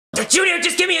Junior,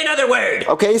 just give me another word.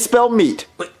 Okay, spell meat.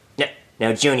 Wait,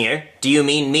 now, Junior, do you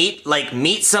mean meat like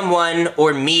meet someone,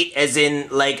 or meat as in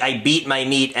like I beat my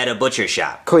meat at a butcher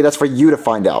shop? Cody, that's for you to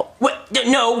find out. What?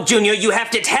 No, Junior, you have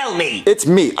to tell me. It's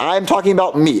meat. I'm talking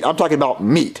about meat. I'm talking about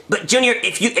meat. But Junior,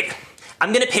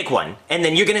 I'm gonna pick one, and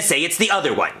then you're gonna say it's the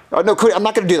other one. Oh, no, Cody, I'm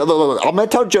not gonna do that. Look. I'm gonna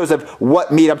tell Joseph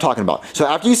what meat I'm talking about. So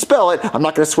after you spell it, I'm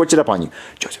not gonna switch it up on you.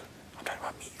 Joseph, I'm talking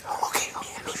about meat. Oh, okay.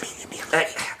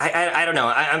 Meat. I don't know.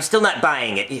 I'm still not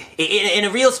buying it. In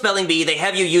a real spelling bee, they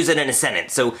have you use it in a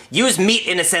sentence. So use meat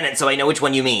in a sentence so I know which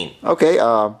one you mean. Okay,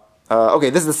 okay,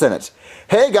 this is the sentence.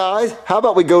 Hey guys, how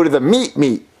about we go to the meat?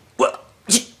 Well,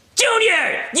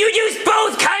 Junior, you use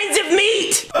both kinds of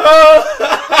meat!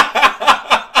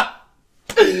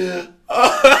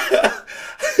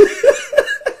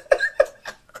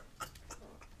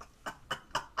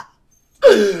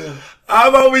 How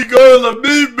about we go to the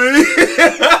meat?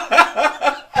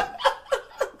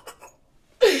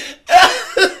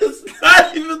 It's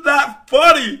not even that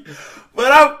funny,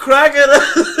 but I'm cracking up.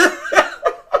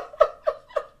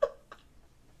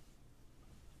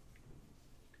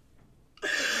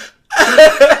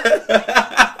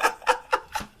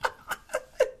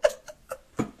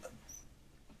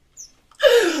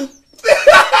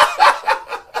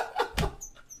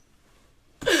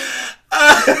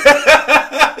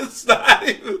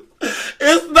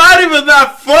 It's not even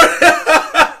that funny.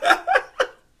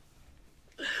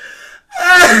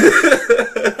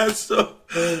 That's so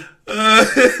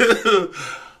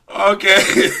okay.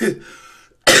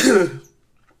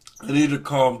 I need to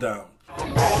calm down.